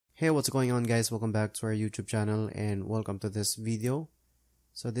Hey, what's going on, guys? Welcome back to our YouTube channel and welcome to this video.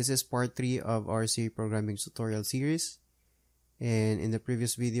 So this is part 3 of our C programming tutorial series, and in the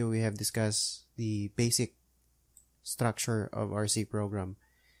previous video we have discussed the basic structure of our C program.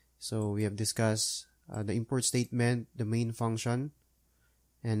 So we have discussed the import statement, the main function,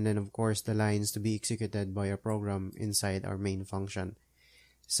 and then of course the lines to be executed by a program inside our main function.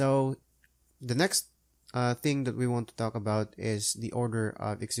 So the next thing that we want to talk about is the order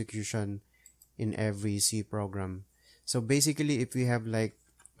of execution in every C program. So basically, if we have like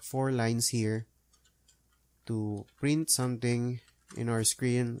 4 lines here to print something in our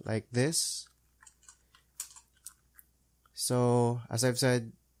screen like this, so as I've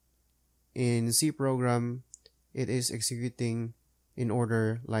said, in C program it is executing in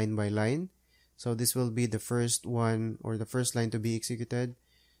order line by line. So this will be the first one, or the first line to be executed,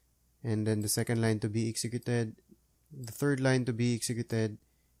 and then the second line to be executed, the third line to be executed,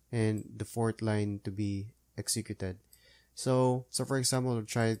 and the fourth line to be executed. So for example, we'll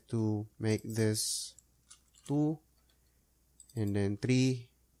try to make this 2 and then 3,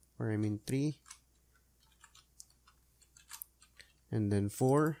 or 3 and then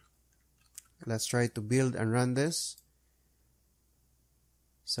 4. Let's try to build and run this.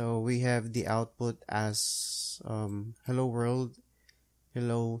 So we have the output as hello world,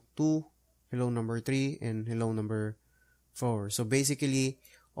 hello 2, hello number 3, and hello number 4. So basically,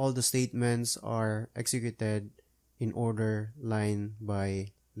 all the statements are executed in order line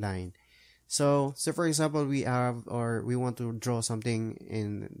by line. So for example, we want to draw something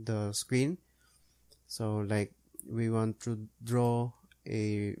in the screen. So like we want to draw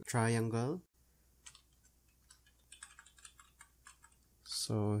a triangle.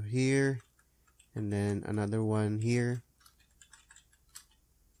 So here, and then another one here,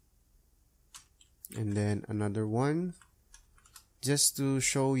 and then another one, just to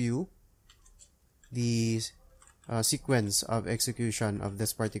show you the sequence of execution of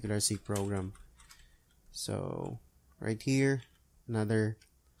this particular C program. So right here, another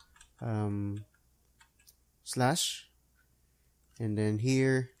slash, and then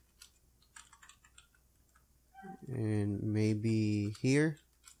here, and maybe here,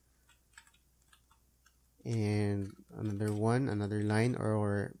 and another one, another line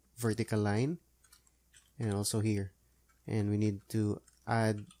or vertical line, and also here. And we need to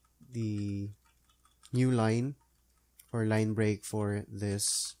add the new line or line break for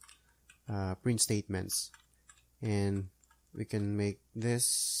this print statements, and we can make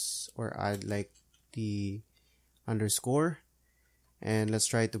this or add like the underscore. And let's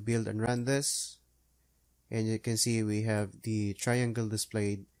try to build and run this, and you can see we have the triangle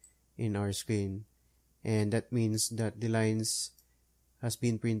displayed in our screen, and that means that the lines has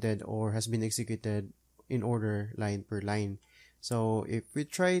been printed or has been executed in order line per line. So if we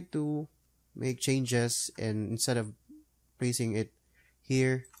try to make changes, and instead of placing it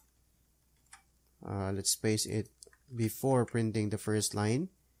here, let's place it before printing the first line.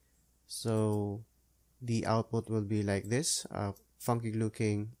 So the output will be like this, funky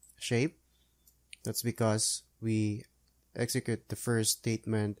looking shape. That's because we execute the first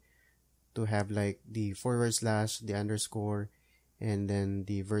statement to have like the forward slash, the underscore, and then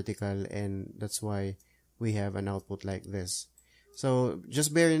the vertical, and that's why we have an output like this. So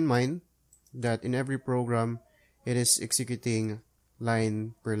just bear in mind that in every program it is executing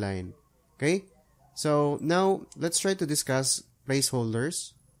line per line. Okay, so now let's try to discuss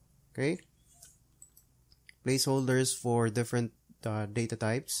placeholders. Okay, placeholders for different data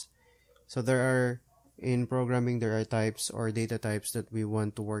types. So in programming there are types or data types that we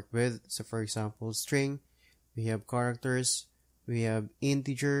want to work with. So for example, string, we have characters, we have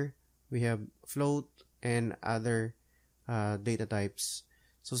integer, we have float, and other data types.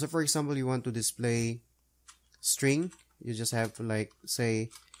 So for example, you want to display string, you just have to like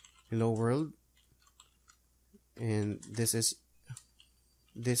say hello world, and this is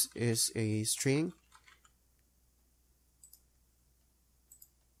a string.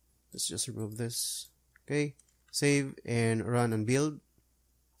 Let's just remove this. Okay, save and run and build.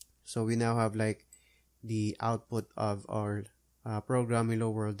 So we now have like the output of our program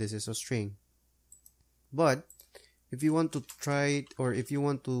hello world. This is a string. But if you want to try, or if you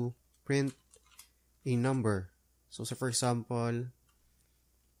want to print a number, so for example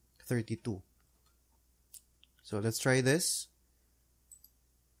 32. So let's try this,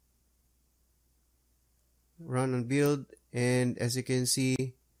 run and build, and as you can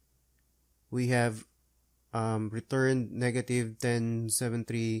see, we have returned negative 10, 7,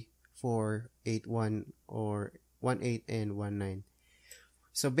 3, 4, 8, 1, or 1, 8, and 1, 9.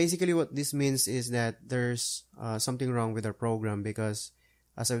 So basically what this means is that there's something wrong with our program, because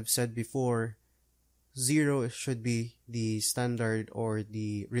as I've said before, 0 should be the standard or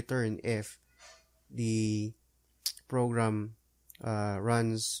the return if the program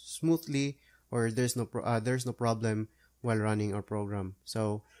runs smoothly, or there's no problem while running our program.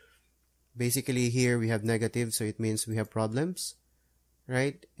 So basically here we have negative, so it means we have problems,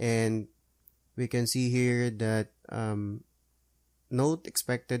 right? And we can see here that note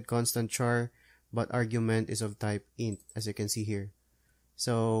expected constant char, but argument is of type int, as you can see here.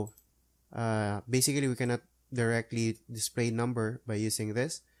 So basically we cannot directly display number by using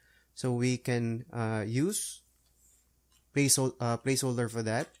this, so we can use placeholder for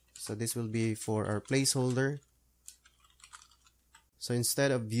that. So this will be for our placeholder. So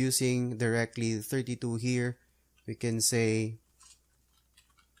instead of using directly 32 here, we can say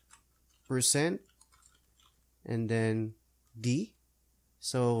 % and then d.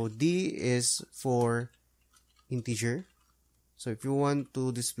 So d is for integer. So if you want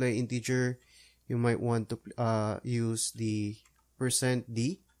to display integer, you might want to use the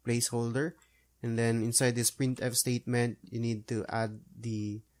 %d placeholder, and then inside this printf statement you need to add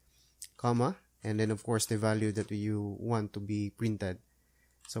the comma, and then of course the value that you want to be printed.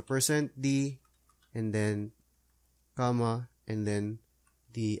 So %d and then comma and then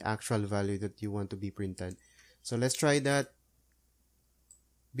the actual value that you want to be printed. So let's try that.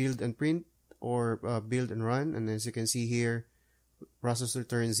 Build and print, or build and run, and as you can see here, process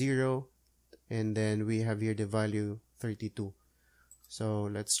returns 0, and then we have here the value 32. So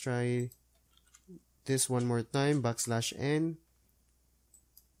let's try this one more time, \n,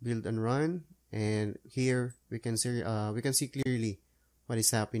 build and run, and here we can see clearly what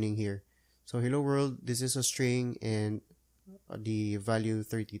is happening here. So hello world, this is a string and the value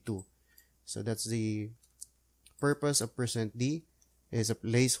 32. So that's the purpose of %d, is a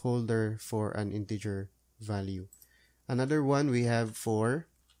placeholder for an integer value. Another one we have for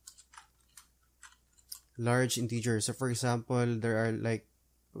large integer. So for example, there are like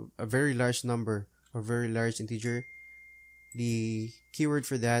a very large number or very large integer. The keyword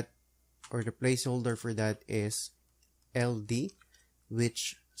for that, or the placeholder for that, is LD,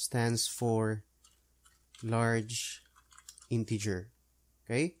 which stands for large integer.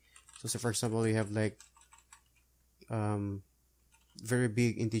 Okay, so for example, we have like very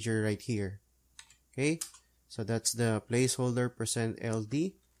big integer right here. Okay, so that's the placeholder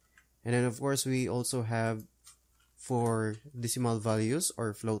 %LD. And then of course we also have for decimal values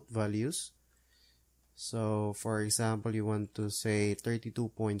or float values. So for example, you want to say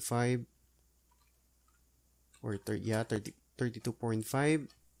 32.5 or 32.5.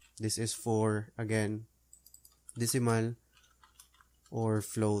 This is for, again, decimal or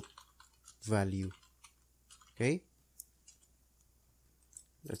float value. Okay,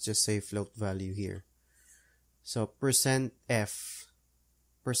 let's just say float value here. So %f,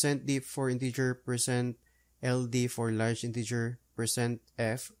 %d for integer, %ld for large integer,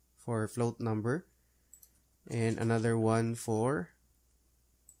 %f for float number, and another one for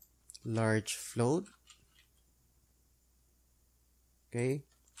large float. Okay,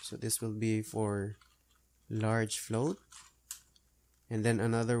 so this will be for large float, and then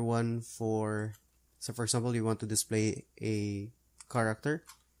another one for, so for example, you want to display a character,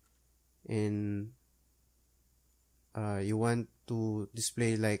 and you want to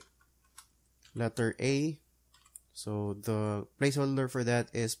display like letter A, so the placeholder for that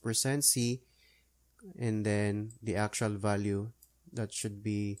is %c, and then the actual value that should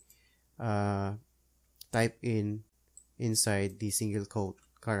be typed in inside the single quote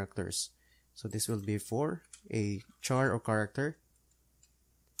characters. So this will be for a char or character.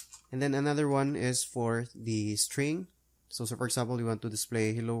 And then another one is for the string. So for example, you want to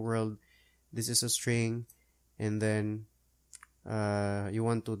display hello world, this is a string, and then you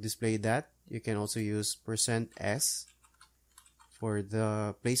want to display that, you can also use %s for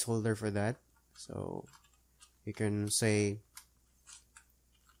the placeholder for that. So you can say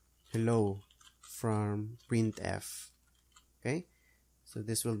hello from printf. Okay, so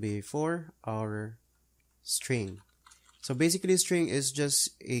this will be for our string. So basically string is just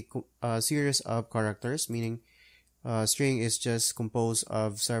a series of characters, meaning string is just composed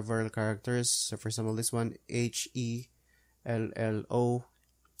of several characters. So for example, this one, HELLO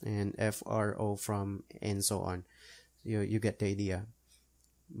and FRO from, and so on. You get the idea.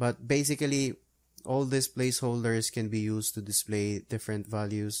 But basically, all these placeholders can be used to display different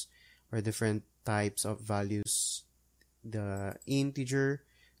values or different types of values. The integer,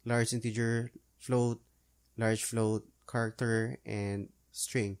 large integer, float, large float, character, and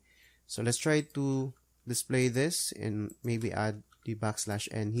string. So let's try to display this and maybe add the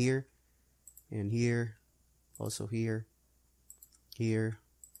 \n here, and here, also here, here,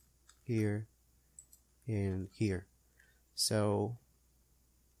 here, and here. So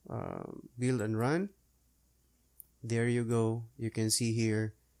build and run. There you go. You can see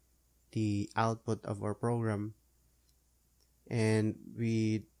here the output of our program, and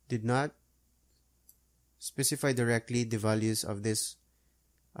we did not specify directly the values of these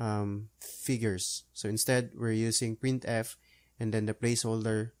figures. So instead, we're using printf and then the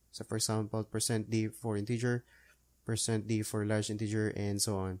placeholder. So for example, %d for integer, %d for large integer, and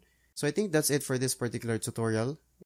so on. So I think that's it for this particular tutorial.